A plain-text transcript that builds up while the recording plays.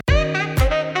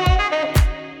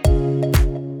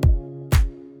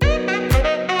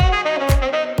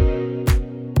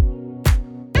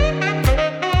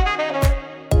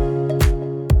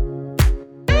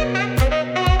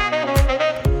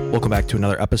to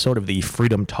another episode of the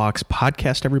Freedom Talks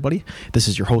podcast, everybody. This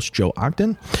is your host, Joe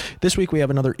Ogden. This week we have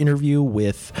another interview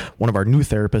with one of our new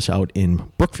therapists out in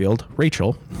Brookfield,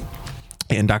 Rachel.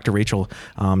 And Dr. Rachel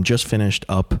just finished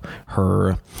up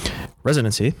her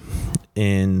residency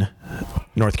in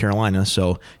North Carolina,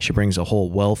 so she brings a whole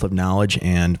wealth of knowledge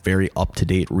and very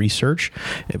up-to-date research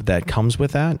that comes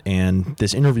with that. And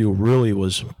this interview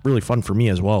was really fun for me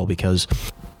as well, because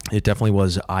it definitely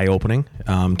was eye-opening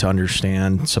to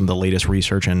understand some of the latest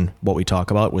research and what we talk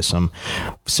about, with some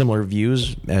similar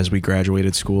views as we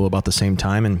graduated school about the same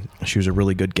time. And she was a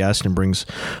really good guest and brings,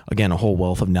 again, a whole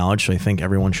wealth of knowledge. So I think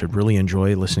everyone should really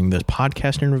enjoy listening to this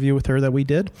podcast interview with her that we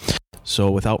did. So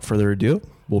without further ado,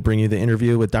 we'll bring you the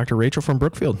interview with Dr. Rachel from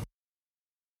Brookfield.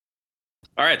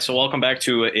 All right. So welcome back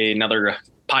to another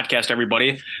podcast,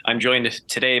 everybody. I'm joined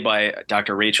today by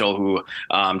Dr. Rachel, who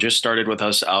just started with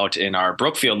us out in our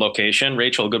Brookfield location.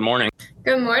 Rachel, good morning.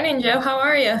 Good morning, Joe. How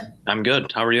are you? I'm good.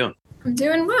 How are you? I'm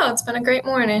doing well. It's been a great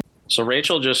morning. So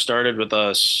Rachel just started with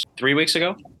us 3 weeks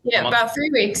ago? Yeah, about 3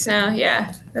 weeks now.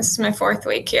 Yeah, this is my 4th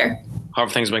week here. How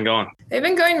have things been going? They've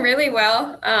been going really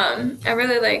well. I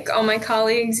really like all my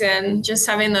colleagues, and just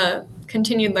having the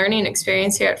continued learning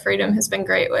experience here at Freedom has been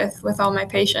great with all my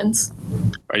patients.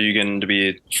 Are you going to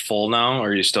be full now, or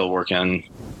are you still working?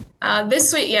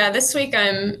 This week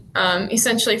I'm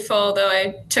essentially full, though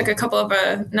I took a couple of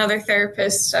another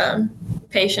therapist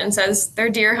patients as they're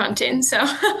deer hunting, so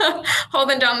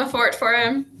holding down the fort for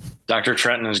him. Dr.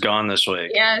 Trenton is gone this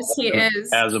week. Yes, he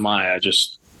is. As am I. I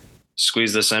just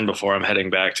squeeze this in before I'm heading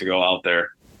back to go out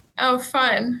there. Oh,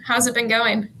 fun. How's it been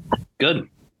going? Good.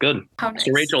 Nice.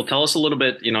 So Rachel, tell us a little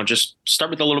bit, just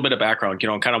start with a little bit of background,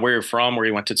 kind of where you're from, where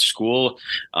you went to school,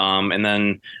 and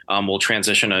then we'll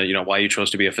transition to, why you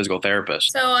chose to be a physical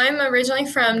therapist. So I'm originally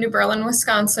from New Berlin,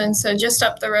 Wisconsin, so just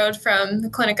up the road from the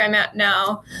clinic I'm at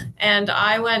now. And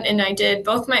I went and I did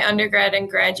both my undergrad and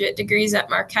graduate degrees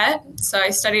at Marquette. So I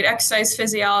studied exercise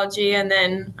physiology and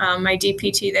then my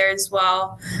DPT there as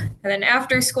well. And then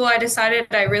after school, I decided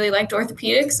I really liked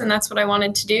orthopedics, and that's what I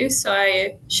wanted to do. So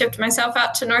I shipped myself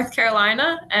out to North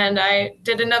Carolina, and I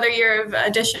did another year of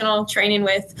additional training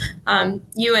with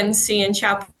UNC in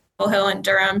Chapel Hill and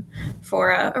Durham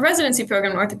for a residency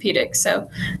program in orthopedics. So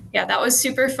yeah, that was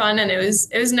super fun, and it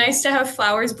was nice to have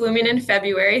flowers blooming in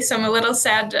February. So I'm a little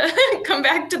sad to come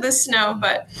back to the snow,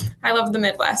 but I love the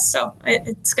Midwest, so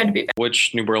it's good to be back.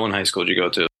 Which New Berlin high school did you go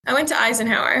to? I went to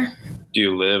Eisenhower. Do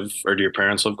you live, or do your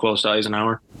parents live close to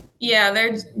Eisenhower? Yeah,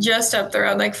 they're just up the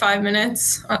road, like 5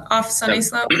 minutes off Sunny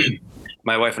Slope.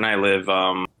 My wife and I live,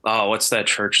 what's that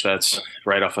church that's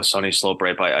right off of Sunny Slope,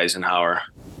 right by Eisenhower?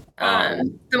 The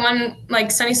one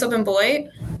like Sunny Slope and Beloit?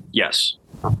 Yes.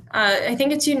 I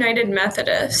think it's United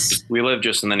Methodist. We live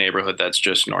just in the neighborhood that's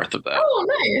just north of that. Oh,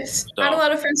 nice. So, I had a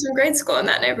lot of friends from grade school in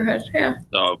that neighborhood. Yeah.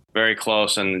 So very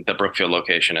close, and the Brookfield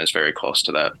location is very close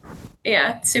to that.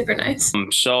 Yeah, super nice.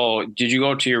 So did you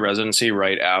go to your residency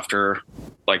right after,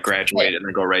 graduate and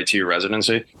then go right to your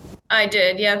residency? I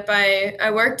did, yep.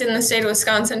 I worked in the state of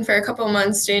Wisconsin for a couple of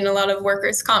months doing a lot of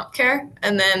workers' comp care.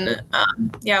 And then,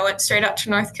 I went straight out to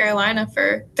North Carolina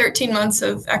for 13 months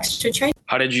of extra training.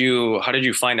 How did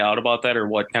you find out about that, or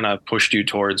what kind of pushed you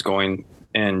towards going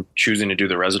and choosing to do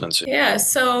the residency? Yeah,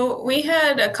 so we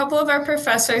had a couple of our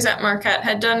professors at Marquette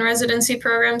had done residency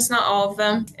programs, not all of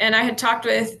them. And I had talked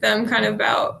with them kind of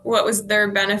about what was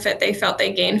their benefit they felt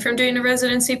they gained from doing a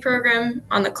residency program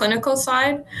on the clinical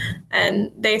side.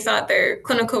 And they thought their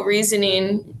clinical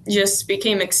reasoning just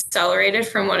became accelerated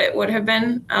from what it would have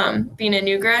been being a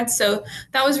new grad. So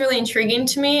that was really intriguing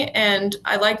to me. And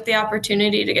I liked the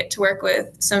opportunity to get to work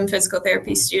with some physical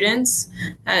therapy students,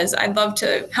 as I'd love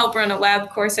to help run a lab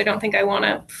course. I don't think I want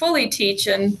to fully teach,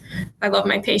 and I love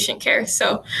my patient care.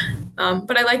 So,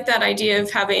 but I like that idea of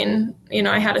having,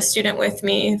 I had a student with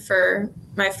me for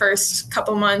my first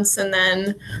couple months, and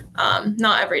then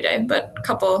not every day, but a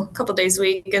couple days a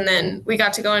week. And then we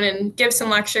got to go in and give some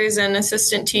lectures and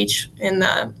assistant teach in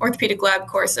the orthopedic lab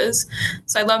courses.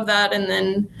 So I love that. And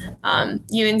then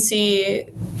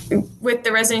UNC, with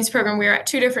the residency program, we were at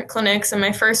 2 different clinics, and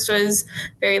my first was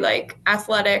very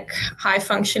athletic, high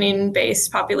functioning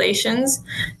based populations.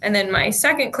 And then my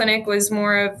second clinic was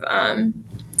more of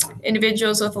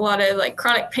individuals with a lot of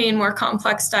chronic pain, more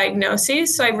complex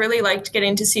diagnoses. So I really liked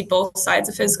getting to see both sides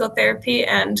of physical therapy.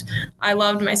 And I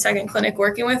loved my second clinic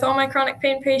working with all my chronic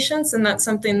pain patients. And that's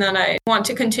something that I want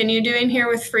to continue doing here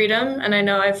with Freedom. And I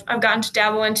know I've gotten to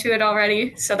dabble into it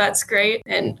already. So that's great.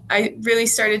 And I really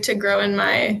started to grow in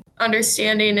my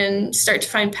understanding and start to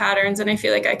find patterns. And I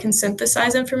feel like I can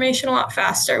synthesize information a lot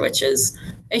faster, which is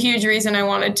a huge reason I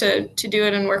wanted to do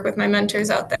it and work with my mentors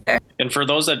out there. And for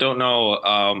those that don't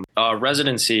know,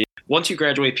 residency, once you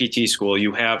graduate PT school,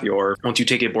 once you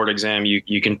take a board exam,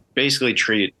 you can basically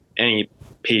treat any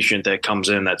patient that comes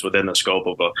in that's within the scope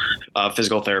of a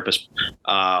physical therapist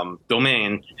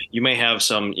domain. You may have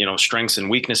some, strengths and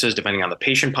weaknesses depending on the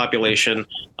patient population.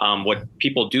 What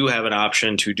people do have an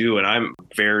option to do, and I'm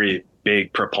very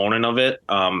big proponent of it,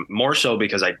 more so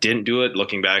because I didn't do it.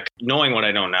 Looking back, knowing what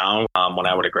I know now, when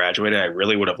I would have graduated, I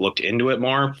really would have looked into it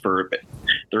more for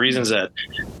the reasons that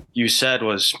you said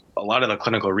was a lot of the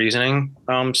clinical reasoning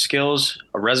skills.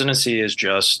 A residency is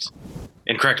just,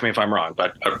 and correct me if I'm wrong,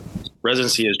 but a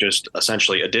residency is just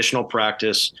essentially additional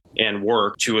practice and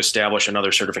work to establish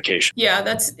another certification. Yeah,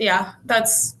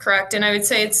 that's correct. And I would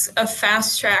say it's a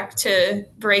fast track to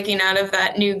breaking out of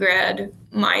that new grad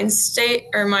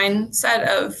mindset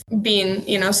of being,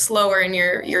 slower in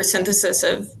your synthesis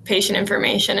of patient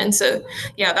information. And so,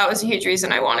 that was a huge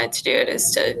reason I wanted to do it,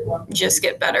 is to just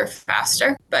get better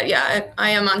faster. But I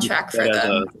am on track for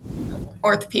the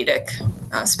orthopedic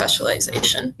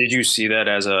specialization. Did you see that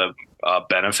as a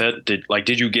benefit?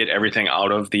 Did you get everything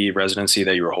out of the residency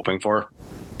that you were hoping for?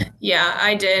 Yeah,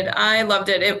 I did. I loved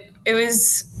it. It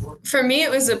was, for me,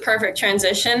 it was a perfect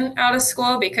transition out of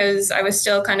school because I was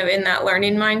still kind of in that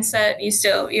learning mindset.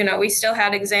 We still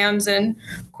had exams and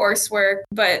coursework,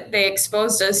 but they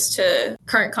exposed us to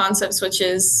current concepts, which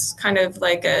is kind of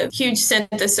like a huge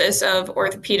synthesis of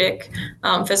orthopedic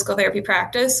physical therapy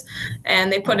practice.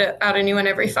 And they put out a new one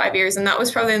every 5 years. And that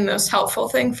was probably the most helpful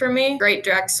thing for me. Great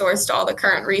direct source to all the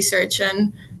current research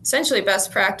and essentially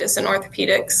best practice in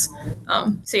orthopedics.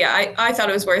 I thought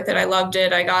it was worth it. I loved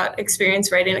it. I got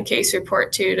experience writing a case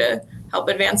report too to help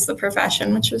advance the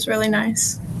profession, which was really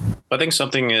nice. I think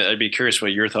something, I'd be curious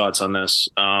what your thoughts on this.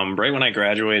 Right when I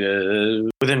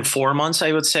graduated, within 4 months,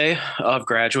 I would say, of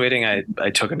graduating, I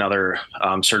took another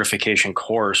certification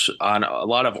course on a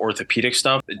lot of orthopedic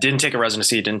stuff. Didn't take a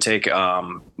residency, didn't take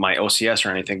my OCS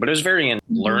or anything, but it was very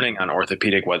learning on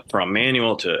orthopedic, from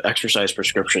manual to exercise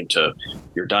prescription to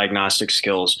your diagnostic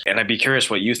skills. And I'd be curious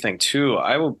what you think too.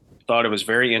 Thought it was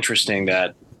very interesting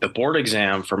that the board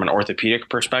exam from an orthopedic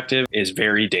perspective is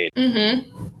very dated.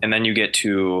 Mm-hmm. And then you get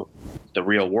to the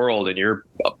real world and you're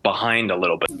behind a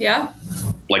little bit. Yeah.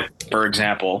 Like, for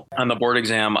example, on the board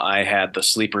exam, I had the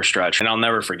sleeper stretch, and I'll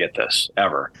never forget this,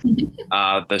 ever.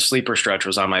 The sleeper stretch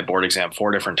was on my board exam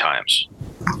 4 different times.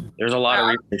 There's a lot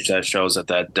of research that shows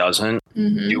that doesn't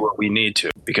do what we need to,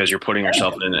 because you're putting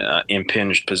yourself in an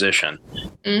impinged position.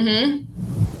 Mm-hmm.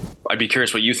 I'd be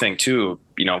curious what you think too,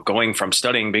 going from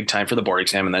studying big time for the board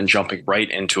exam and then jumping right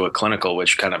into a clinical,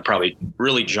 which kind of probably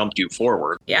really jumped you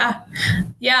forward. Yeah.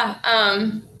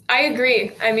 I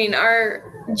agree. I mean, our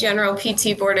general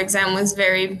PT board exam was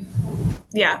very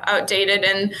outdated.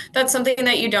 And that's something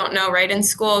that you don't know right in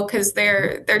school, because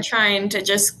they're trying to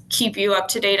just keep you up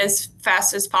to date as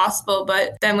fast as possible.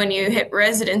 But then when you hit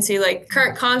residency, like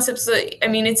current concepts, I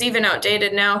mean, it's even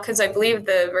outdated now, because I believe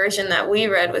the version that we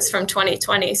read was from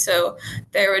 2020. So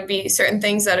there would be certain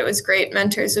things that it was great.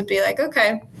 Mentors would be like,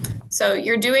 okay, so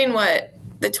you're doing what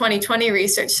the 2020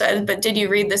 research said, but did you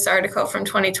read this article from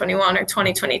 2021 or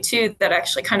 2022 that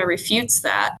actually kind of refutes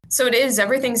that? So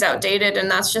everything's outdated.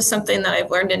 And that's just something that I've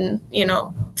learned in,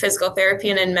 physical therapy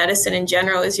and in medicine in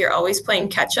general, is you're always playing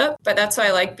catch up. But that's why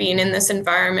I like being in this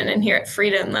environment, and here at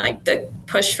Freedom, like the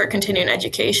push for continuing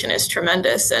education is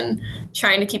tremendous, and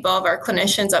trying to keep all of our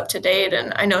clinicians up to date.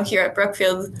 And I know here at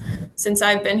Brookfield, since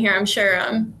I've been here, I'm sure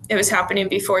it was happening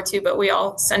before too, but we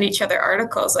all send each other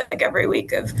articles like every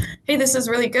week of, hey, this is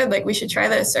really good, like we should try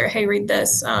this, or hey, read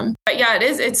this. But yeah,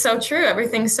 it's so true.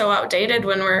 Everything's so outdated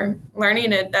when we're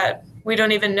learning it that we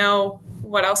don't even know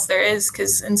what else there is,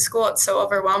 because in school it's so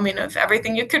overwhelming of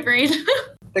everything you could read.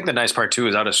 I think the nice part too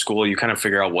is out of school, you kind of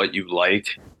figure out what you like.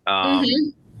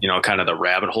 Kind of the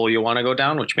rabbit hole you want to go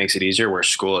down, which makes it easier, where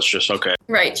school is just, okay.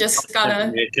 Right. You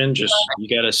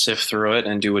gotta sift through it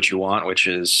and do what you want, which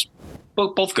is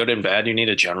both good and bad. You need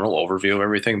a general overview of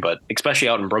everything, but especially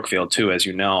out in Brookfield too, as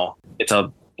you know, it's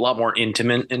a lot more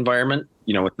intimate environment,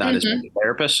 with not as many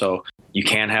therapists. So you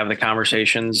can have the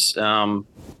conversations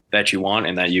that you want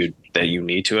and that you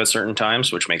need to at certain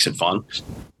times, which makes it fun.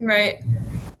 Right.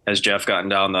 Has Jeff gotten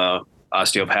down the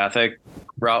osteopathic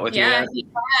route with you? Yeah, he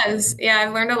has. Yeah,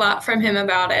 I've learned a lot from him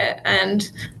about it.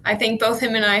 And I think both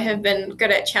him and I have been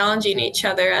good at challenging each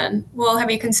other. And, well,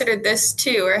 have you considered this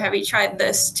too? Or have you tried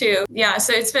this too? Yeah,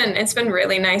 so it's been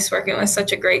really nice working with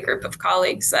such a great group of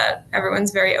colleagues that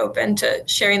everyone's very open to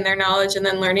sharing their knowledge and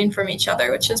then learning from each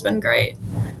other, which has been great.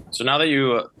 So now that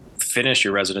you finish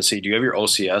your residency, do you have your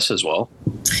OCS as well?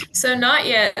 So not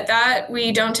yet. That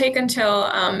we don't take until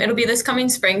it'll be this coming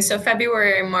spring, so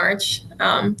February or March.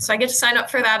 So I get to sign up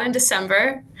for that in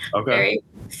December. Okay. Very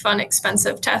fun,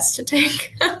 expensive test to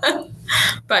take.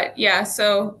 But yeah,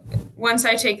 so once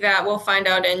I take that, we'll find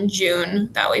out in June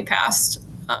that we passed.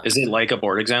 Is it like a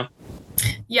board exam?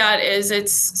 Yeah, it is.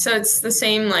 It's the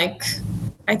same, like,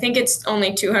 I think it's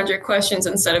only 200 questions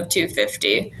instead of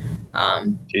 250.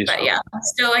 But yeah,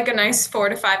 still like a nice 4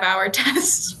 to 5 hour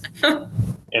test.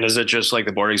 And is it just like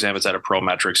the board exam? It's at a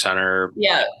Prometric center?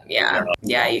 Yeah.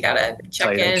 You gotta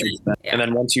check in. Yeah. And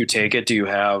then once you take it, do you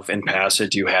have and pass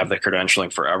it? Do you have the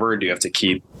credentialing forever? Or do you have to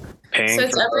keep paying? So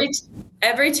it's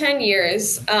every 10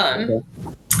 years. Okay.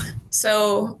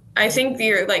 So I think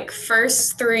your like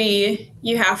first 3,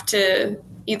 you have to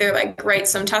either like write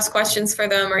some test questions for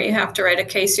them, or you have to write a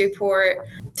case report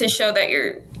to show that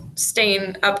you're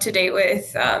staying up to date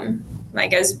with,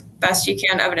 like as best you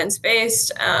can,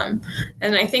 evidence-based. And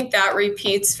I think that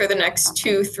repeats for the next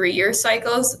 2-3 year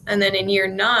cycles. And then in year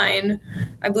 9,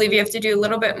 I believe you have to do a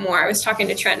little bit more. I was talking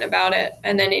to Trenton about it.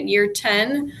 And then in year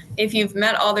 10, if you've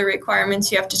met all the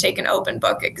requirements, you have to take an open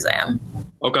book exam.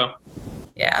 Okay.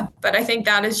 Yeah, but I think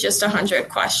that is just 100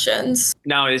 questions.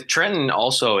 Now, Trenton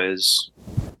also is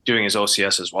doing his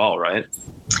OCS as well, right?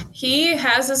 He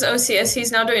has his OCS.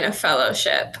 He's now doing a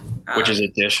fellowship. Which is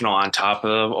additional on top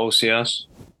of OCS?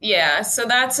 Yeah, so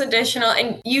that's additional.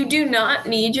 And you do not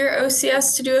need your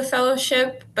OCS to do a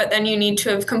fellowship, but then you need to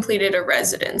have completed a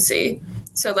residency.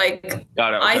 So like,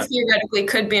 Got it, okay. I theoretically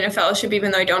could be in a fellowship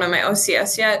even though I don't have my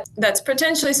OCS yet. That's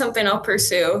potentially something I'll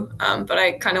pursue, but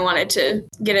I kind of wanted to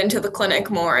get into the clinic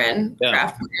more and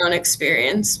craft my own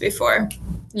experience before.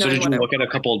 So did you look at a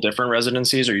couple of different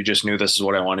residencies, or you just knew this is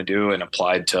what I want to do and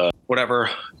applied to whatever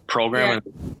program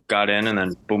and got in, and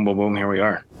then boom, boom, boom, here we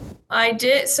are? I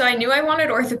did. So I knew I wanted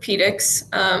orthopedics.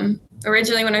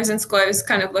 Originally, when I was in school, I was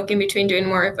kind of looking between doing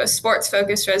more of a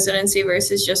sports-focused residency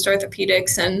versus just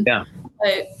orthopedics. And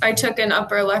I took an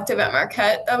upper elective at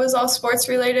Marquette that was all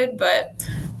sports-related, but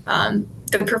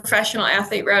the professional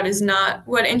athlete route is not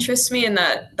what interests me, and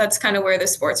that's kind of where the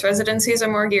sports residencies are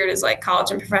more geared, is like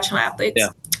college and professional athletes. Yeah.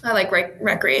 I like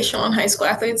recreational and high school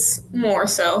athletes more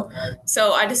so.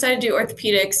 So I decided to do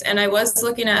orthopedics, and I was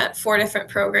looking at 4 different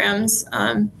programs.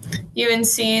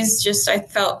 UNC's just, I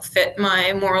felt, fit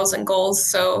my morals and goals.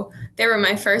 So they were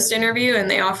my first interview, and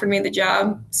they offered me the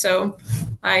job. So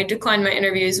I declined my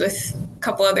interviews with a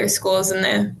couple other schools, and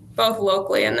they're both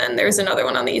locally, and then there's another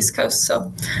one on the East Coast.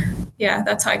 So yeah,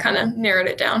 that's how I kind of narrowed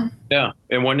it down. Yeah.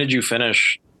 And when did you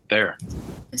finish there?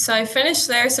 So I finished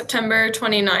there September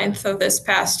 29th of this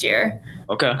past year.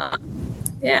 Okay.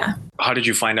 Yeah. How did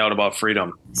you find out about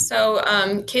Freedom? So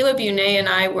Caleb Unay and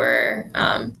I were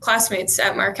classmates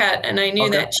at Marquette, and I knew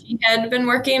that she had been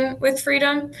working with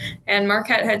Freedom, and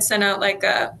Marquette had sent out like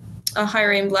a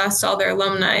hiring blast to all their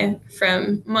alumni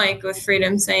from Mike with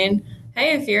Freedom saying,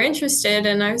 hey, if you're interested.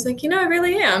 And I was like, I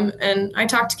really am. And I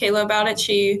talked to Kayla about it.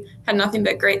 She had nothing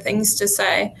but great things to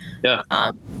say. Yeah.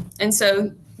 And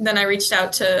so then I reached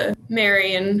out to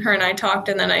Mary, and her and I talked,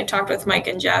 and then I talked with Mike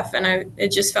and Jeff, and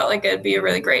it just felt like it'd be a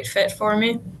really great fit for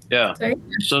me. Yeah.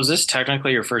 So is this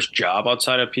technically your first job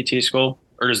outside of PT school,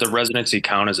 or does the residency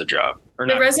count as a job? Or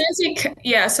not? The residency,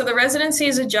 so the residency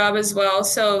is a job as well.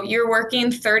 So you're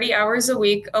working 30 hours a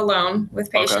week alone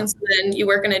with patients, and then you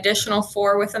work an additional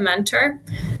 4 with a mentor.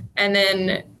 And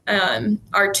then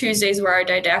our Tuesdays were our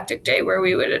didactic day, where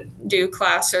we would do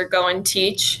class or go and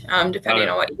teach, depending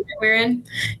on what unit we're in.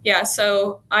 Yeah,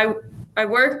 so I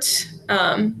worked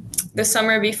the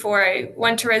summer before I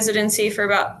went to residency for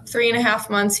about 3.5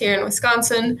 months here in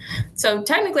Wisconsin. So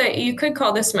technically, you could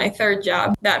call this my 3rd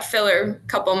job. That filler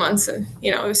couple months, it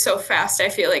was so fast. I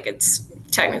feel like it's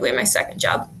technically my 2nd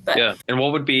job. But yeah, and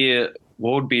what would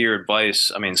be your advice?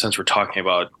 I mean, since we're talking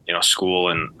about school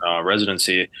and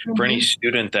residency, for any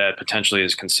student that potentially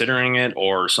is considering it,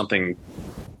 or something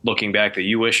looking back that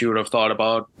you wish you would have thought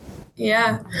about?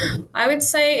 Yeah, I would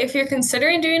say if you're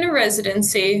considering doing a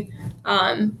residency,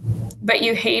 but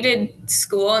you hated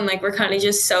school and we're kind of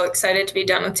just so excited to be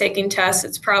done with taking tests,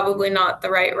 it's probably not the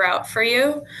right route for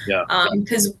you. Yeah.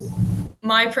 Because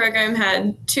my program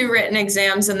had 2 written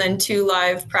exams and then 2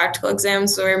 live practical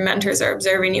exams where mentors are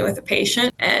observing you with a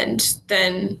patient. And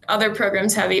then other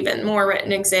programs have even more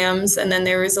written exams. And then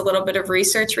there was a little bit of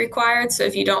research required. So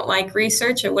if you don't like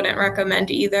research, I wouldn't recommend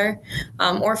either.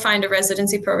 Or find a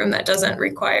residency program that doesn't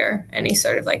require any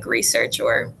sort of research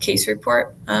or case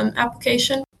report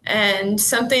application. And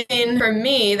something for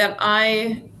me that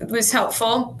was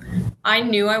helpful I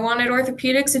knew I wanted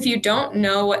orthopedics. If you don't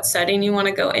know what setting you want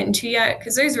to go into yet,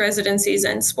 because there's residencies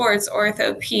in sports,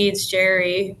 ortho, peds,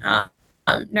 geri,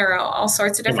 neuro, all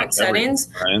sorts of different settings.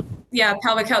 Right? Yeah,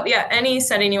 pelvic health. Yeah, any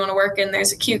setting you want to work in.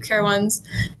 There's acute care ones.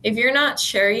 If you're not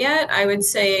sure yet, I would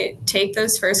say take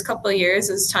those first couple of years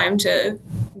as time to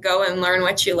go and learn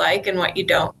what you like and what you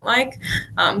don't like,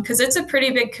 because it's a pretty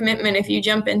big commitment if you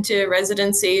jump into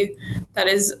residency that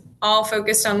is all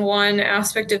focused on one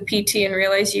aspect of PT and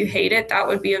realize you hate it. That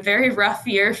would be a very rough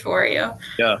year for you.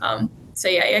 Yeah. So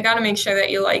yeah, you got to make sure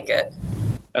that you like it.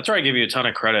 That's where I give you a ton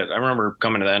of credit. I remember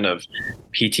coming to the end of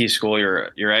PT school,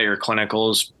 you're at your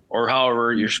clinicals or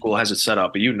however your school has it set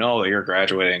up, but you know that you're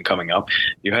graduating coming up.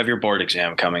 You have your board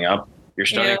exam coming up.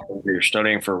 You're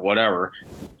studying for whatever.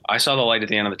 I saw the light at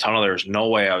the end of the tunnel. There was no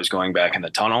way I was going back in the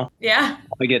tunnel. Yeah.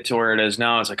 I get to where it is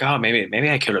now. It's like, oh, maybe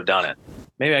I could have done it.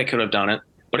 Maybe I could have done it.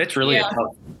 But it's really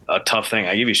a tough thing.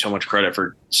 I give you so much credit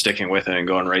for sticking with it and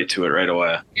going right to it right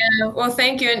away. Yeah, well,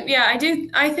 thank you. And yeah,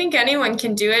 I think anyone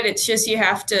can do it. It's just you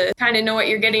have to kind of know what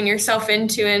you're getting yourself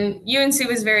into. And UNC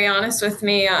was very honest with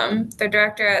me. The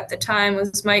director at the time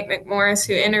was Mike McMorris,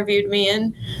 who interviewed me,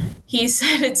 and he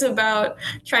said it's about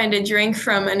trying to drink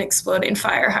from an exploding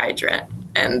fire hydrant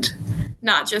and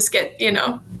not just get,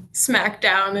 smacked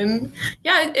down. And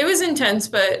yeah, it was intense,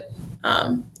 but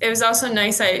it was also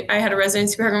nice. I had a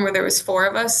residency program where there was 4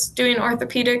 of us doing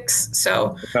orthopedics.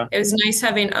 So It was nice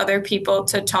having other people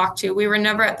to talk to. We were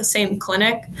never at the same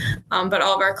clinic, but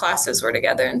all of our classes were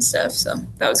together and stuff. So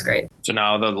that was great. So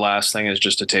now the last thing is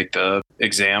just to take the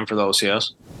exam for the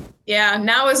OCS? Yeah,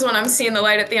 now is when I'm seeing the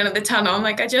light at the end of the tunnel. I'm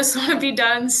like, I just want to be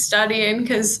done studying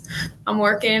because I'm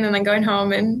working and then going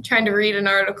home and trying to read an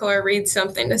article or read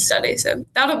something to study. So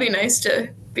that'll be nice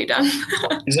to be done.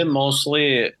 Is it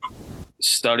mostly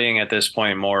studying at this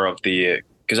point more of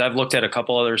because I've looked at a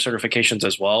couple other certifications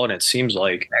as well, and it seems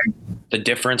like the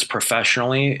difference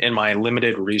professionally in my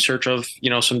limited research of,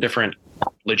 some different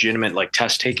legitimate like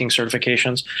test taking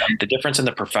certifications, the difference in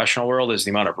the professional world is the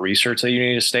amount of research that you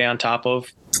need to stay on top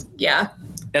of. Yeah.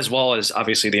 As well as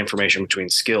obviously the information between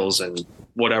skills and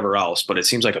whatever else. But it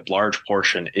seems like a large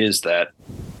portion is that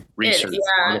research.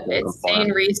 It's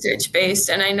staying research based.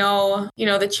 And I know,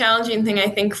 the challenging thing I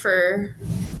think for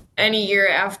any year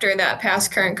after that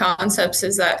past current concepts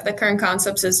is that the current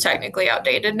concepts is technically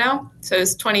outdated now. So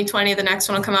it's 2020, the next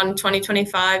one will come out in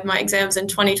 2025. My exam's in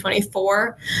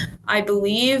 2024. I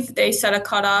believe they set a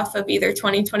cutoff of either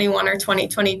 2021 or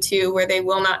 2022 where they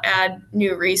will not add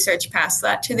new research past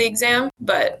that to the exam.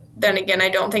 But then again, I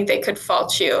don't think they could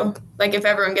fault you. Like if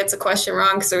everyone gets a question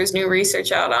wrong because there was new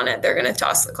research out on it, they're going to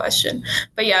toss the question.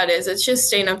 But yeah, it is. It's just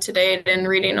staying up to date and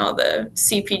reading all the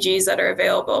CPGs that are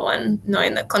available and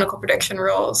knowing the clinical prediction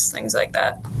rules, things like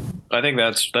that. I think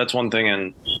that's one thing,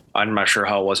 and I'm not sure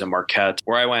how it was at Marquette.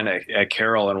 Where I went at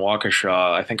Carroll and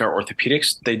Waukesha, I think our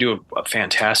orthopedics, they do a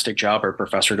fantastic job. Our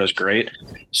professor does great.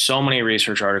 So many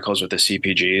research articles with the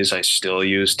CPGs I still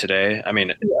use today. I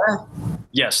mean,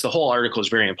 yes, the whole article is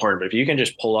very important, but if you can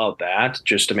just pull out that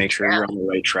just to make sure you're on the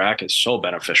right track, it's so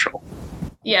beneficial.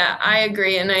 Yeah, I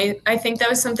agree. And I think that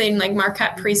was something like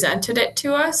Marquette presented it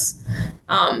to us.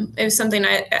 It was something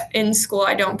in school,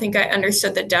 I don't think I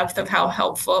understood the depth of how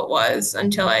helpful it was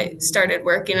until I started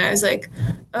working. I was like,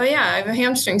 oh yeah, I have a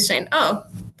hamstring strain. Oh,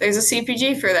 there's a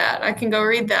CPG for that. I can go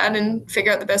read that and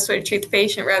figure out the best way to treat the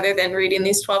patient rather than reading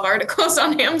these 12 articles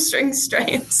on hamstring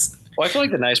strains. Well, I feel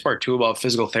like the nice part too about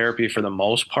physical therapy for the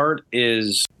most part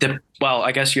is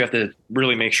I guess you have to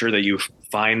really make sure that you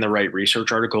find the right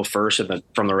research article first and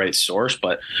from the right source,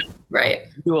 but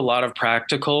do a lot of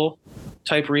practical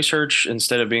type research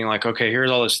instead of being like, okay, here's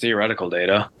all this theoretical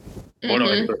data. What do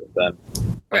I do with that?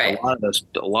 Right.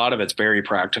 A lot of it's very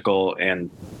practical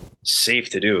and safe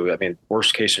to do. I mean,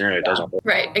 worst case scenario, it doesn't work.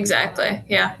 Right. Exactly.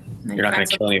 Yeah. You're not going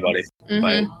to kill anybody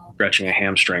by stretching a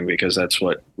hamstring because that's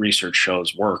what research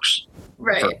shows works.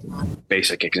 Right.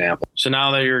 Basic example. So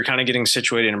now that you're kind of getting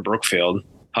situated in Brookfield,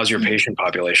 how's your patient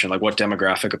population? Like what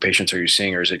demographic of patients are you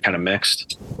seeing, or is it kind of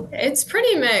mixed? It's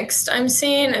pretty mixed. I'm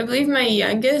seeing, I believe my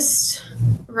youngest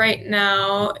right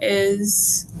now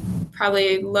is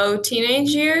probably low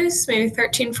teenage years, maybe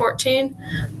 13, 14.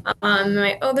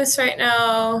 My oldest right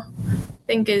now, I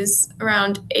think is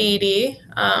around 80,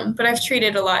 but I've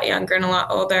treated a lot younger and a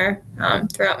lot older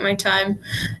throughout my time.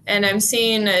 And I'm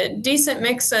seeing a decent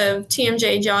mix of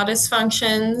TMJ jaw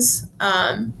dysfunctions.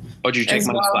 Did you take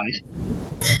Mike's class?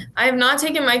 I have not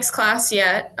taken Mike's class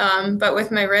yet, but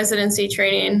with my residency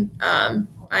training,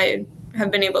 I have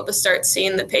been able to start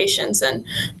seeing the patients, and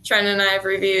Trent and I have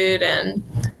reviewed, and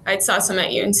I saw some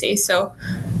at UNC. So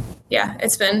yeah,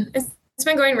 it's been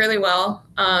going really well.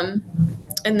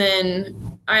 And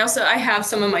then I have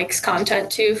some of Mike's content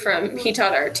too he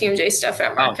taught our TMJ stuff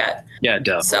at Marquette. Yeah,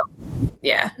 definitely. So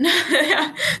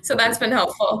yeah. So that's been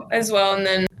helpful as well. And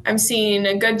then I'm seeing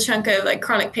a good chunk of like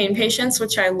chronic pain patients,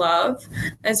 which I love,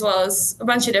 as well as a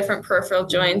bunch of different peripheral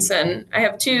joints. And I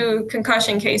have 2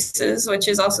 concussion cases, which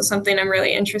is also something I'm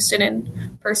really interested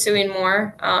in pursuing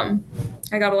more.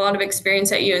 I got a lot of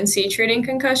experience at UNC treating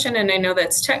concussion, and I know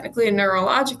that's technically a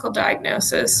neurological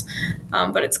diagnosis,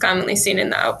 but it's commonly seen in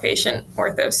the outpatient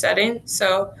ortho setting.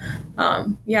 So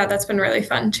that's been really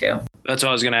fun too. That's what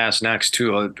I was going to ask next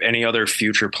too. Any other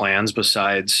future plans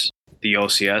besides the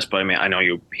OCS? But I mean, I know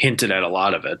you hinted at a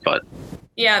lot of it, but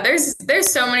yeah,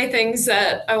 there's so many things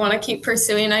that I want to keep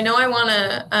pursuing. I know I want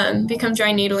to become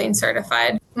dry needling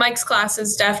certified. Mike's class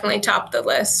is definitely top the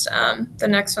list. The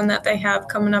next one that they have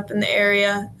coming up in the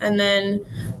area, and then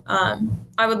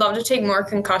I would love to take more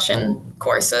concussion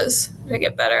courses to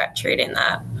get better at treating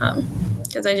that.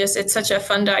 Because it's such a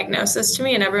fun diagnosis to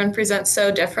me, and everyone presents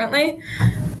so differently.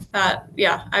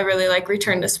 I really like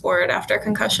return to sport after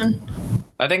concussion.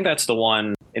 I think that's the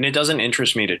one, and it doesn't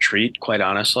interest me to treat, quite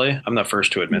honestly. I'm the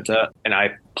first to admit that. And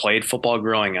I played football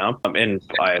growing up, and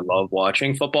I love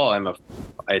watching football.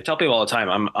 I tell people all the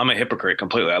time, I'm a hypocrite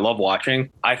completely. I love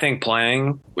watching. I think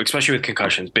playing, especially with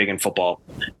concussions, big in football,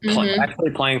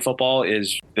 actually playing football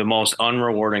is the most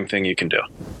unrewarding thing you can do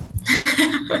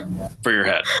for your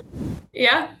head.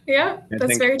 Yeah,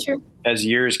 that's very true. As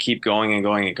years keep going and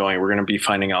going and going, we're going to be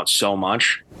finding out so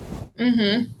much.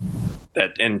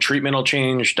 And treatment will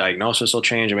change, diagnosis will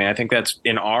change. I mean, I think that's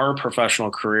in our professional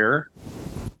career.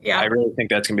 Yeah, I really think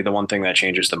that's going to be the one thing that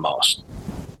changes the most.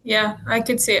 Yeah, I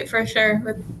could see it for sure.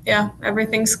 They're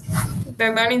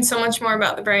learning so much more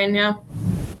about the brain. Yeah.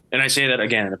 And I say that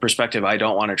again, in the perspective, I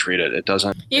don't want to treat it. It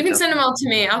doesn't. You can send them all to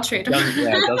me. I'll treat them.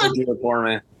 It doesn't do it for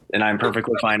me. And I'm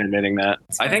perfectly fine admitting that.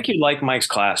 I think you'd like Mike's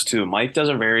class too. Mike does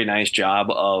a very nice job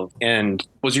and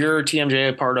was your TMJ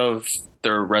a part of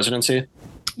their residency?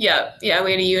 Yeah, we had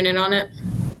a unit on it.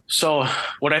 So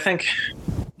what I think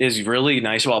is really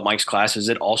nice about Mike's class is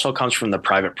it also comes from the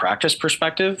private practice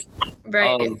perspective.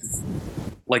 Right.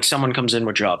 Like someone comes in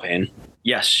with jaw pain.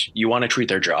 Yes, you want to treat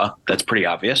their jaw. That's pretty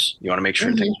obvious. You want to make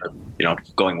sure things are,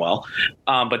 going well.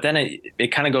 But then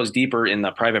it kind of goes deeper in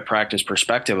the private practice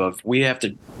perspective of we have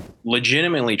to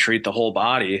legitimately treat the whole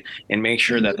body and make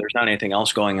sure that there's not anything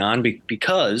else going on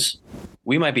because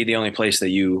we might be the only place that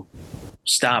you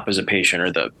stop as a patient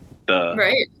or the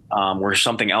where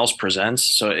something else presents.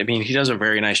 So, I mean, he does a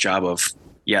very nice job of,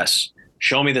 yes,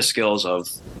 show me the skills of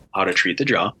how to treat the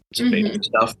jaw. It's basic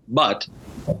stuff, but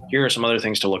here are some other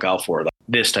things to look out for.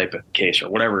 This type of case or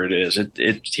whatever it is.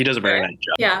 He does a very nice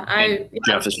job. Yeah,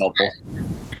 Jeff is helpful.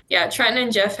 Yeah, Trenton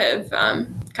and Jeff have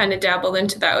kind of dabbled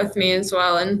into that with me as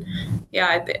well. And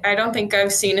yeah, I don't think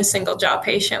I've seen a single jaw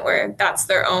patient where that's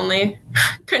their only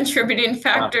contributing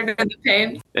factor to the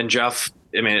pain. And Jeff,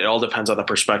 I mean, it all depends on the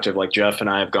perspective. Like Jeff and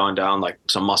I have gone down like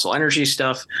some muscle energy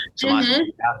stuff, some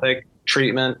osteopathic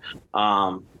treatment.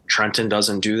 Trenton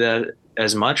doesn't do that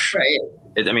as much. Right.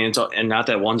 And not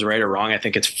that one's right or wrong. I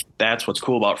think that's what's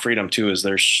cool about Freedom too, is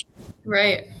there's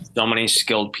so many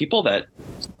skilled people that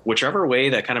whichever way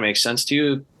that kind of makes sense to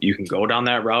you, you can go down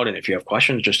that route. And if you have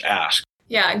questions, just ask.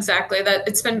 Yeah, exactly. That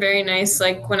it's been very nice.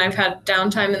 Like when I've had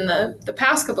downtime in the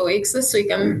past couple of weeks, this week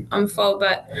I'm full,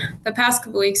 but the past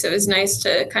couple of weeks, it was nice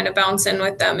to kind of bounce in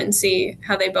with them and see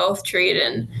how they both treat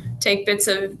and take bits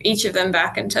of each of them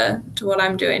back into what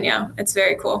I'm doing. Yeah, it's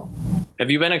very cool. Have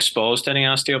you been exposed to any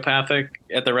osteopathic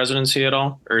at the residency at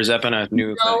all? Or has that been a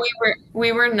new thing? No,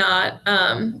 we were not.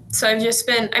 So I've just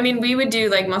been, we would do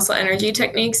like muscle energy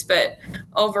techniques, but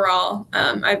overall,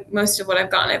 most of what I've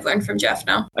gotten, I've learned from Jeff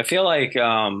now. I feel like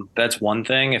that's one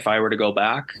thing. If I were to go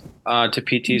back to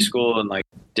PT school and like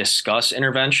discuss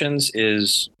interventions,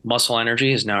 is muscle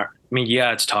energy is not,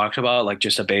 it's talked about like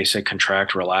just a basic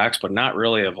contract, relax, but not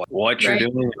really of like what you're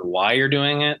doing and why you're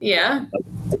doing it. Yeah.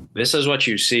 Like, this is what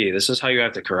you see. This is how you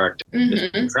have to correct it.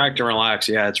 Just contract and relax.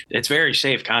 Yeah, it's very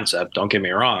safe concept. Don't get me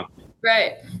wrong.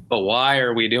 Right. But why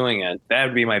are we doing it? That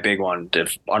would be my big one,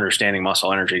 understanding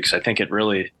muscle energy, because I think it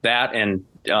really, that and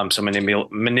some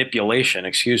manipulation,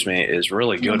 is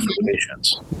really good for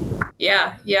patients.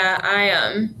 Yeah.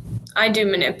 I do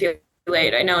manipulate.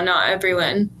 I know not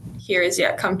everyone here is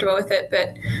yet comfortable with it,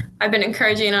 but I've been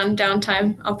encouraging on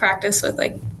downtime. I'll practice with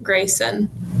like Grace, and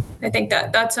I think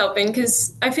that's helping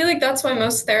because I feel like that's why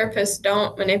most therapists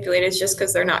don't manipulate. It's just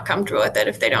because they're not comfortable with it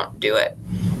if they don't do it.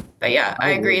 But yeah,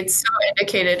 I agree. It's so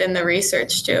indicated in the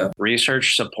research too.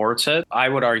 Research supports it. I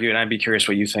would argue, and I'd be curious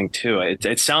what you think too.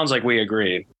 It sounds like we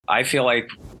agree. I feel like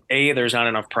there's not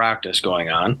enough practice going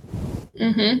on.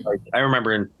 Mm-hmm. Like, I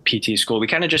remember in PT school, we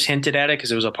kind of just hinted at it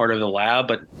because it was a part of the lab,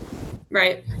 but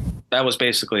Right. that was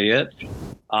basically it.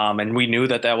 And we knew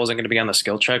that wasn't going to be on the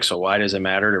skill check. So why does it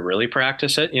matter to really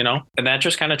practice it, And that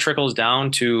just kind of trickles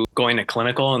down to going to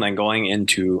clinical and then going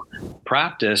into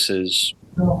practice is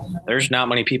there's not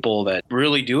many people that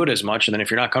really do it as much. And then if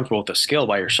you're not comfortable with the skill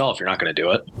by yourself, you're not going to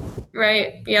do it.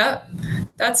 Right. Yeah.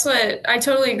 That's what I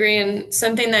totally agree. And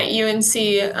something that UNC,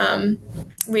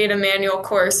 we had a manual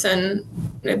course and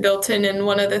it built in. And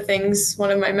one of the things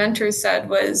one of my mentors said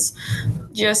was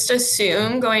just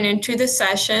assume going into the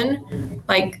session,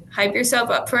 like hype yourself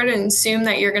up for it and assume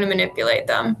that you're going to manipulate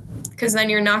them. Because then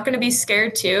you're not going to be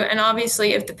scared to. And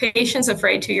obviously, if the patient's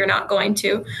afraid to, you're not going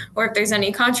to. Or if there's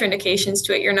any contraindications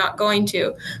to it, you're not going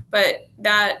to. But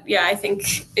that, I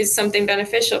think is something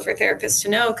beneficial for therapists to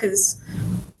know because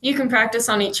you can practice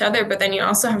on each other, but then you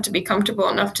also have to be comfortable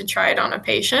enough to try it on a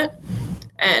patient.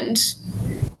 And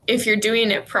if you're doing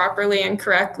it properly and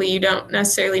correctly, you don't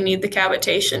necessarily need the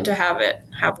cavitation to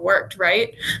have worked,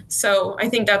 right? So I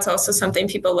think that's also something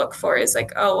people look for is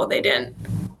like, oh, well, they didn't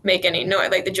make any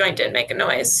noise, like the joint didn't make a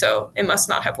noise, so it must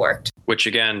not have worked. Which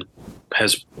again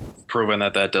has proven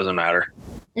that doesn't matter.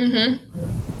 Mm-hmm.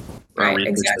 Right,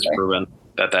 exactly. Has proven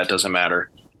that doesn't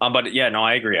matter. But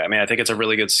I agree. I mean, I think it's a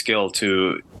really good skill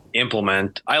to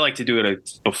implement. I like to do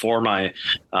it before my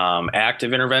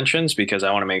active interventions because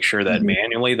I want to make sure that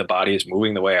manually the body is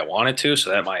moving the way I want it to so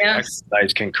that my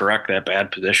exercise can correct that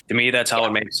bad position. To me, that's how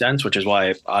it makes sense, which is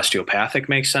why osteopathic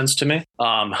makes sense to me.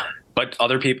 But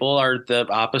other people are the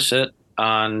opposite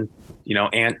on,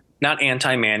 and not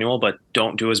anti-manual, but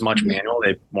don't do as much manual.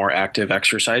 They more active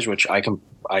exercise, which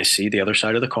I see the other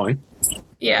side of the coin.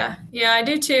 Yeah, I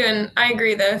do too. And I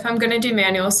agree that if I'm going to do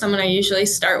manual, I usually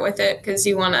start with it because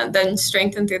you want to then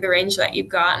strengthen through the range that you've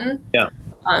gotten. Yeah.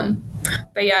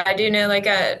 But I do know like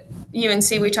at UNC,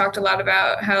 we talked a lot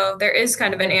about how there is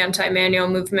kind of an anti-manual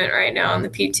movement right now in the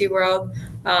PT world.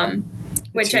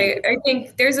 Which I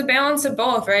think there's a balance of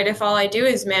both, right? If all I do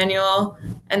is manual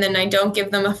and then I don't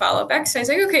give them a follow-up exercise,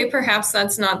 like, okay, perhaps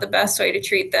that's not the best way to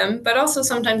treat them. But also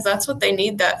sometimes that's what they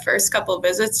need that first couple of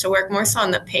visits to work more so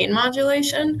on the pain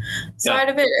modulation side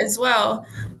of it as well.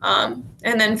 And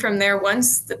then from there,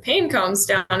 once the pain calms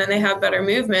down and they have better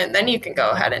movement, then you can go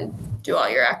ahead and do all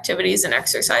your activities and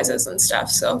exercises and stuff.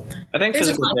 So I think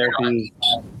physical therapy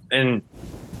and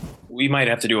we might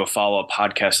have to do a follow-up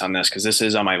podcast on this because this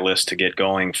is on my list to get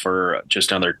going for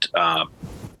just another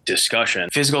discussion.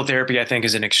 Physical therapy, I think,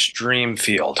 is an extreme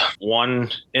field.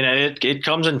 And it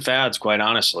comes in fads, quite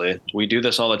honestly. We do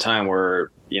this all the time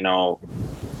where,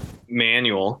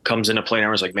 manual comes into play. And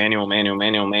everyone's like manual.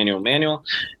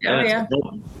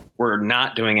 We're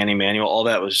not doing any manual. All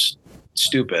that was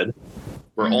stupid.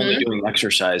 We're only doing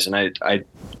exercise. And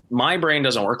my brain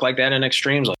doesn't work like that in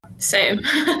extremes. Same.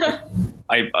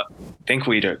 I think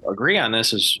we'd agree on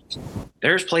this is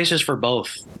there's places for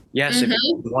both. Yes, if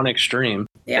you're one extreme,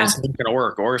 it's not going to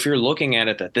work. Or if you're looking at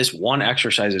it that this one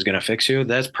exercise is going to fix you,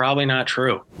 that's probably not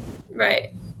true.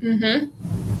 Right. Mm-hmm.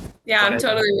 Yeah, I'm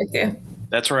totally with you.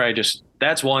 That's where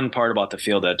that's one part about the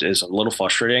field that is a little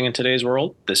frustrating in today's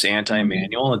world, this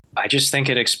anti-manual. I just think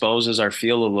it exposes our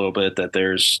field a little bit that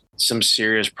there's some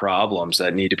serious problems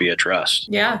that need to be addressed.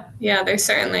 Yeah, there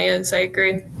certainly is. I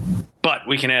agree. But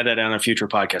we can add that on a future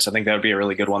podcast. I think that would be a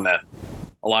really good one that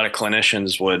a lot of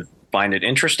clinicians would find it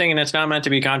interesting. And it's not meant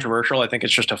to be controversial. I think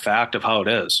it's just a fact of how it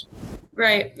is.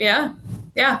 Right. Yeah.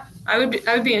 I would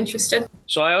be interested.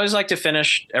 So I always like to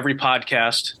finish every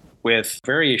podcast with a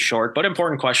very short but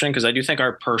important question because I do think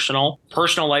our personal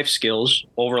life skills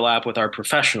overlap with our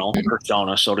professional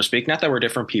persona, so to speak. Not that we're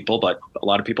different people, but a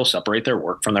lot of people separate their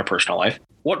work from their personal life.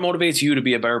 What motivates you to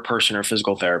be a better person or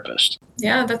physical therapist?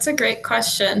 Yeah, that's a great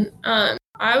question.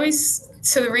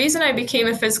 So the reason I became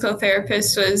a physical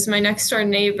therapist was my next door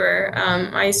neighbor.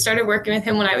 I started working with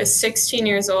him when I was 16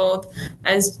 years old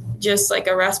as just like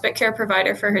a respite care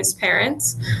provider for his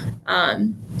parents.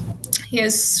 He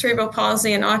has cerebral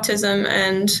palsy and autism,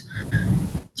 and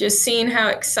just seeing how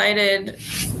excited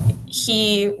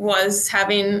he was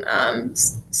having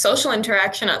social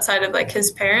interaction outside of like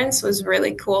his parents was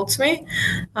really cool to me.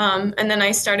 And then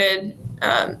I started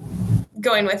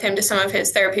going with him to some of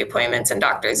his therapy appointments and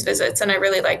doctor's visits, and I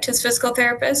really liked his physical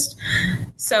therapist.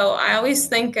 So I always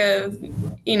think of,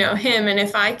 him, and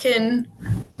if I can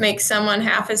make someone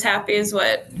half as happy as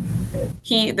what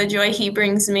the joy he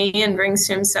brings me and brings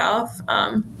to himself,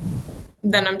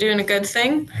 then I'm doing a good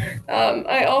thing.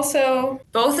 I also,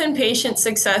 both in patient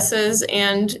successes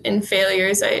and in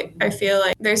failures, I feel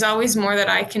like there's always more that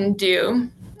I can do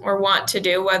or want to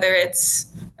do, whether it's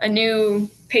a new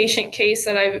patient case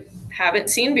that I haven't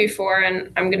seen before,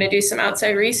 and I'm going to do some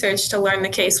outside research to learn the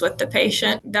case with the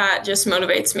patient. That just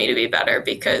motivates me to be better,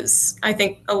 because I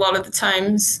think a lot of the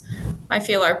times I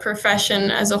feel our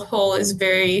profession as a whole is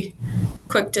very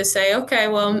quick to say, okay,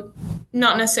 well,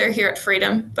 not necessarily here at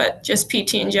Freedom, but just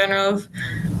PT in general, of,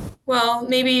 well,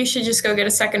 maybe you should just go get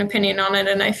a second opinion on it.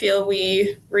 And I feel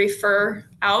we refer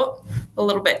out a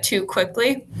little bit too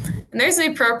quickly. And there's the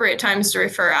appropriate times to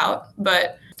refer out,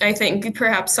 but I think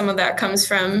perhaps some of that comes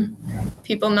from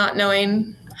people not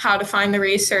knowing how to find the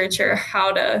research or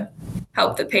how to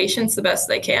help the patients the best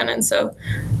they can. And so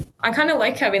I kind of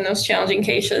like having those challenging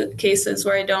cases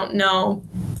where I don't know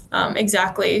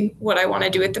exactly what I want to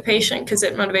do with the patient, because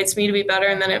it motivates me to be better,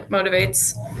 and then it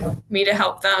motivates me to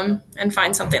help them and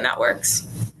find something that works.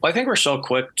 Well, I think we're so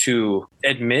quick to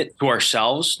admit to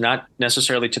ourselves, not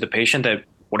necessarily to the patient, that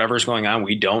whatever's going on,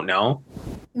 we don't know.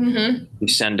 Mm-hmm. We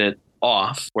send it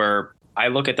off, where I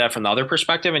look at that from the other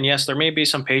perspective. And yes, there may be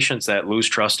some patients that lose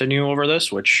trust in you over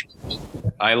this, which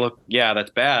I look, yeah,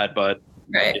 that's bad. But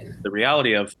right. The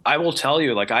reality of, I will tell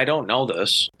you, like, I don't know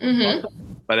this. Mm-hmm.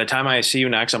 By the time I see you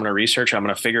next, I'm going to research, I'm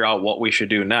going to figure out what we should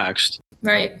do next.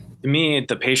 Right. To me,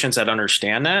 the patients that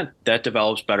understand that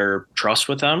develops better trust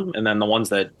with them. And then the ones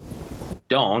that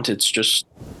don't, it's just,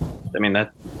 I mean,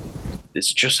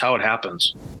 it's just how it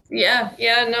happens. Yeah,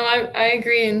 no, I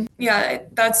agree. And yeah,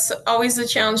 that's always the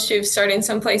challenge too, of starting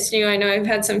someplace new. I know I've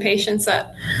had some patients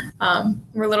that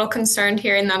were a little concerned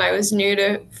hearing that I was new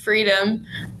to Freedom.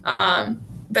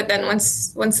 But then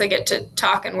once they get to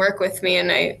talk and work with me,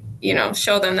 and I,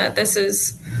 show them that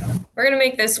we're going to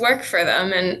make this work for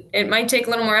them. And it might take a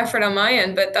little more effort on my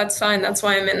end, but that's fine. That's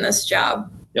why I'm in this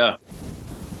job. Yeah.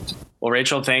 Well,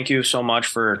 Rachel, thank you so much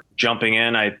for jumping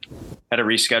in. I had to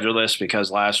reschedule this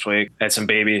because last week I had some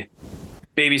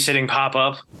babysitting pop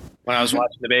up when I was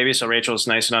watching the baby. So Rachel was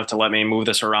nice enough to let me move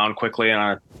this around quickly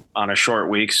on a short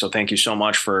week. So thank you so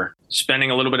much for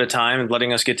spending a little bit of time and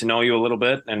letting us get to know you a little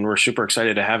bit. And we're super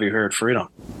excited to have you here at Freedom.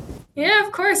 Yeah,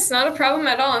 of course. Not a problem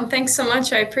at all. And thanks so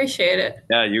much. I appreciate it.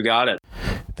 Yeah, you got it.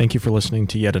 Thank you for listening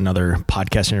to yet another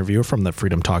podcast interview from the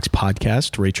Freedom Talks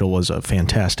podcast. Rachel was a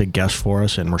fantastic guest for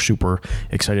us, and we're super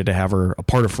excited to have her a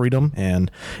part of Freedom. And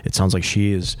it sounds like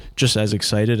she is just as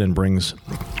excited and brings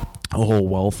a whole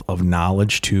wealth of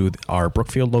knowledge to our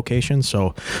Brookfield location.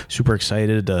 So super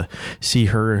excited to see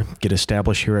her get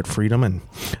established here at Freedom. And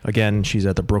again, she's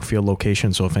at the Brookfield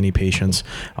location. So if any patients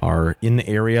are in the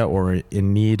area or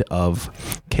in need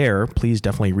of care, please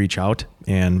definitely reach out.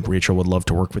 And Rachel would love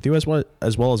to work with you as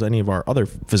well as any of our other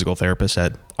physical therapists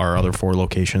at our other 4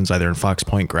 locations, either in Fox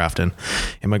Point, Grafton,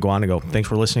 and Mugwanago. Thanks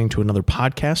for listening to another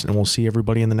podcast, and we'll see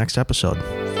everybody in the next episode.